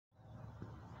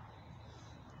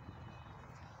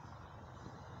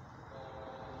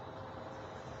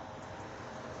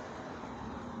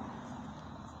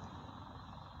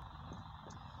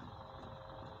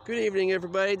Good evening,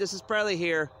 everybody. This is Bradley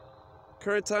here.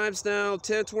 Current time's now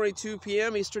 10:22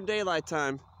 p.m. Eastern Daylight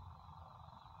Time.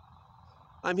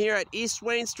 I'm here at East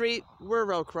Wayne Street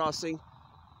Railroad Crossing.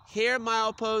 Here at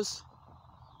milepost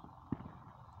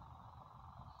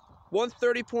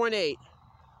 130.8.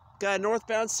 Got a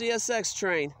northbound CSX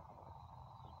train.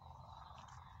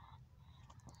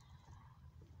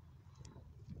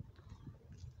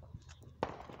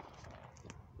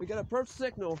 We got a approach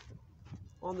signal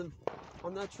on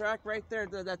that track right there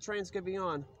that train's gonna be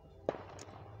on.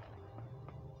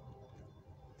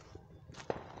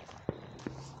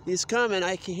 He's coming,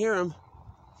 I can hear him.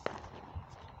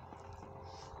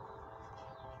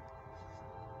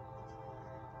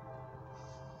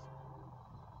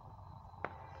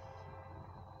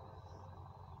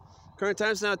 Current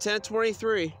time's now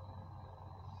 10:23.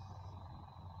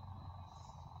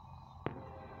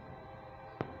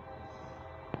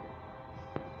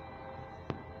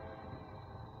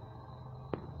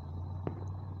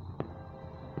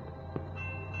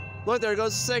 Look, there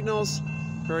goes the signals.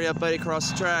 Hurry up, buddy,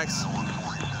 cross the tracks.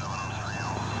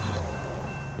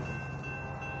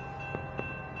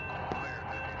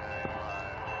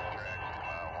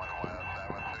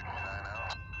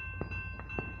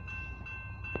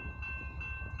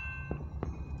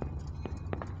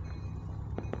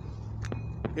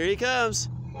 Here he comes.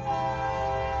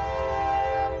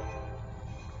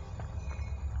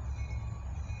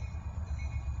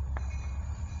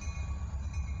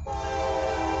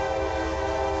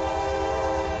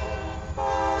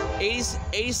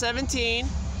 '17.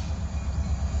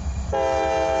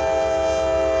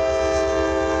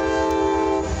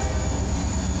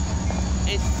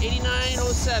 And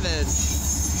 8907.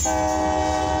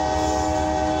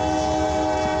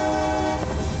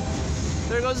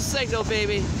 There goes the signal,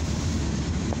 baby.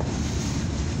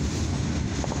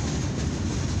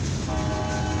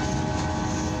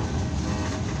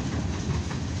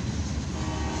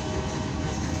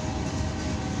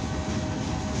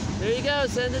 There you go,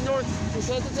 send to north,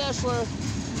 send to Deshler.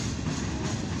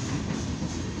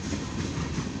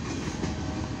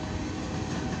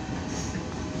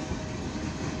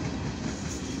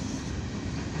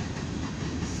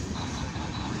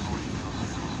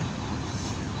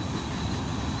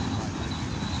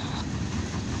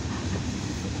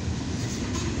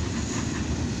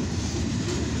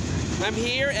 I'm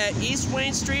here at East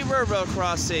Wayne Street Railroad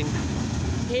Crossing.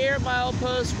 Here at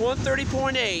milepost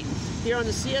 130.8. Here on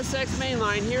the CSX main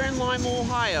line here in Lima,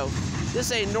 Ohio. This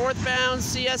is a northbound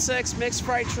CSX mixed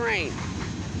freight train.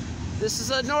 This is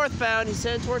a northbound. He's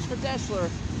headed towards Deshler.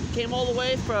 He came all the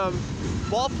way from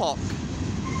Wapakoneta.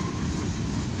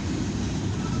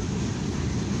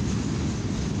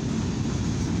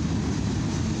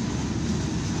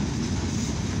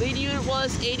 Lead unit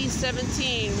was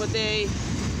 8017 with a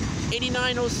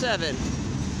 8907.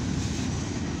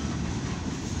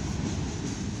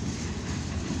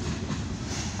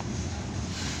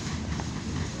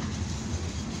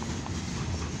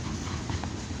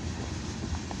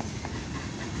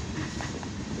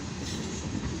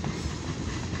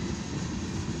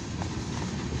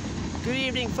 Good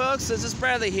evening, folks. This is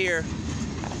Bradley here.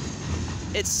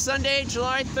 It's Sunday,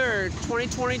 July 3rd,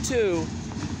 2022.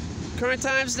 Current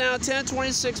time is now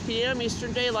 10:26 p.m.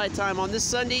 Eastern Daylight Time on this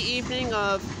Sunday evening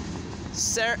of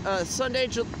Sunday,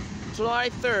 July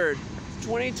 3rd,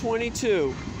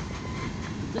 2022.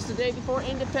 Just the day before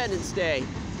Independence Day.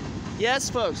 Yes,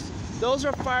 folks, those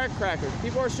are firecrackers.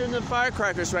 People are shooting the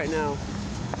firecrackers right now.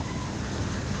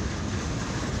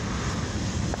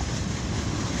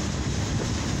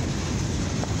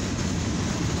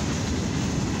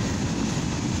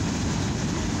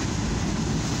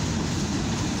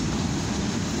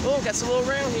 Oh, got some little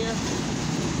rail here.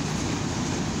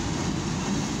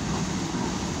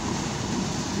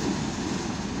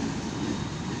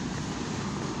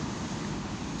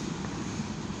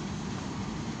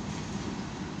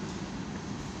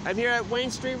 I'm here at Wayne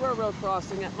Street Railroad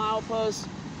Crossing at milepost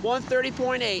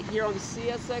 130.8 here on the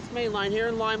CSX main line here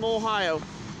in Lima, Ohio.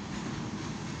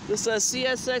 This is a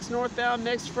CSX northbound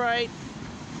mixed freight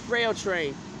rail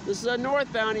train. This is a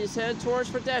northbound. He's headed towards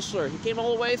Deshler. He came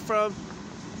all the way from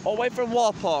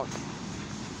Wapakoneta.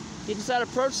 He just had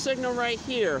approach signal right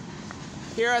here.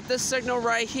 Here at this signal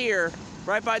right here,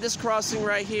 right by this crossing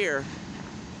right here.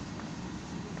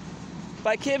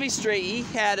 By Kibby Street, he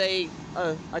had a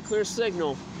clear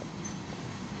signal.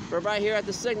 But right here at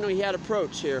the signal, he had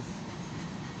approach here.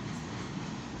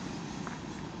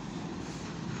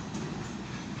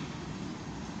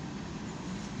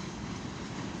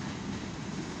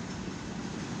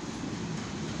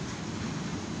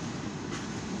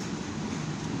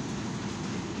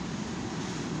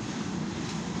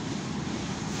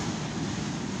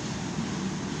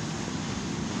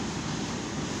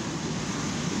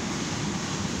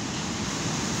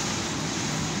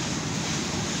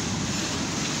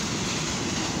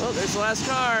 Oh, there's the last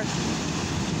car.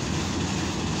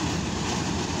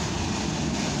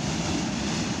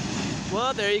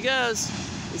 Well, there he goes.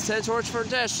 He's heading towards for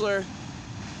Deshler.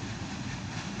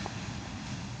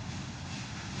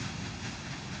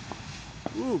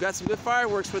 Ooh, got some good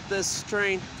fireworks with this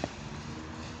train.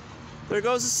 There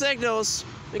goes the signals,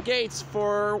 the gates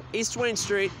for East Wayne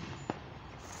Street.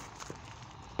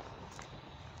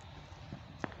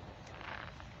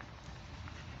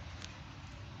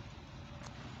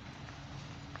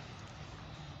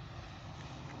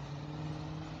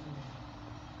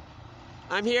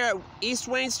 I'm here at East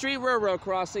Wayne Street Railroad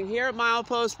Crossing, here at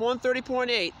milepost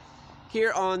 130.8,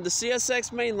 here on the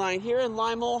CSX main line, here in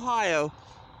Lima, Ohio.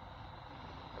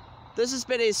 This has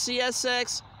been a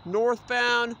CSX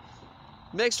northbound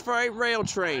mixed freight rail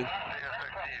train. CSX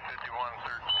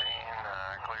 5113,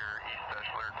 clear East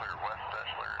Deshler, clear West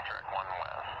Deshler, track 1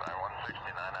 west,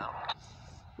 I-169 out.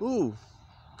 Ooh,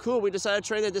 cool. We decided a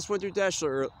train that just went through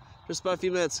Deshler just about a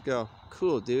few minutes ago.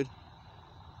 Cool, dude.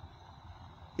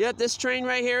 Yep, this train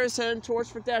right here is heading towards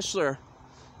for Deshler.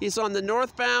 He's on the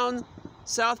northbound,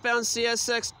 southbound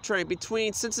CSX train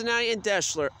between Cincinnati and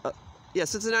Deshler.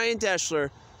 Cincinnati and Deshler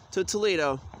to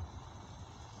Toledo.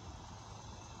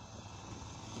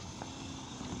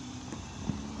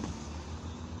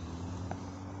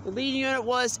 The lead unit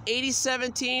was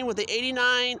 8017 with the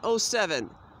 8907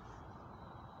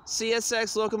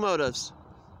 CSX locomotives.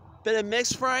 Been a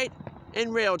mixed freight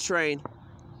and rail train.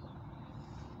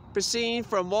 Proceeding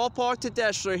from Wapakoneta to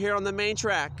Deshler here on the main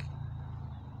track.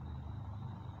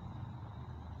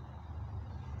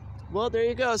 Well, there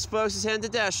you go, folks. He's heading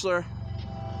to Deshler.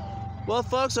 Well,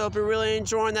 folks, I hope you're really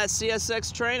enjoying that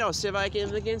CSX train. I'll see if I can get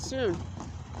it again soon.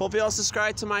 Hope you all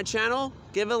subscribe to my channel.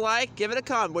 Give it a like, give it a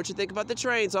comment. What you think about the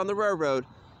trains on the railroad.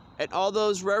 And all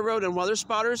those railroad and weather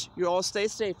spotters, you all stay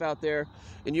safe out there.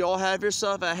 And you all have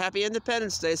yourself a happy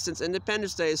Independence Day, since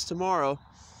Independence Day is tomorrow.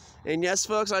 And yes,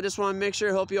 folks, I just want to make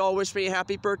sure, hope you all wish me a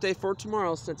happy birthday for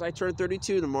tomorrow, since I turn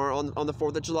 32 tomorrow on the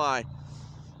 4th of July.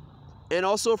 And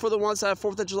also for the ones that have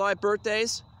 4th of July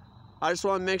birthdays, I just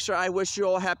want to make sure I wish you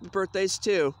all happy birthdays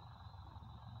too.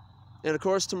 And of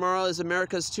course, tomorrow is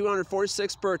America's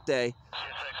 246th birthday. CSX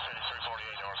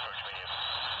 5348, Northwest Medium,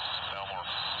 Belmore,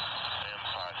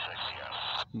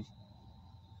 M560 out.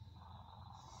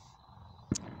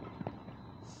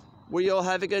 Will you all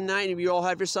have a good night, and you all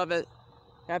have yourself a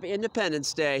happy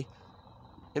Independence Day.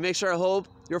 And make sure, I hope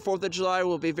your 4th of July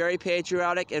will be very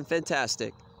patriotic and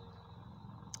fantastic.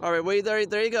 Alright, well, there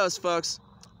you goes, folks.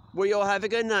 Will you all have a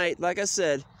good night. Like I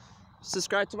said,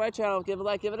 subscribe to my channel, give it a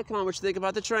like, give it a comment, what you think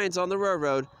about the trains on the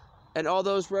railroad. And all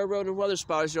those railroad and weather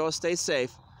spotters, you all stay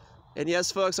safe. And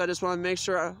yes, folks, I just want to make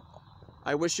sure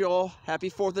I wish you all happy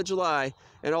 4th of July.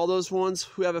 And all those ones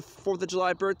who have a 4th of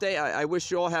July birthday, I wish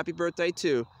you all happy birthday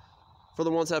too. For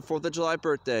the ones that have 4th of July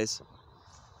birthdays.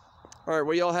 Alright,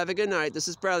 well, you all have a good night. This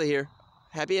is Bradley here.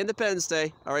 Happy Independence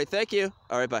Day. Alright, thank you.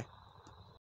 Alright, bye.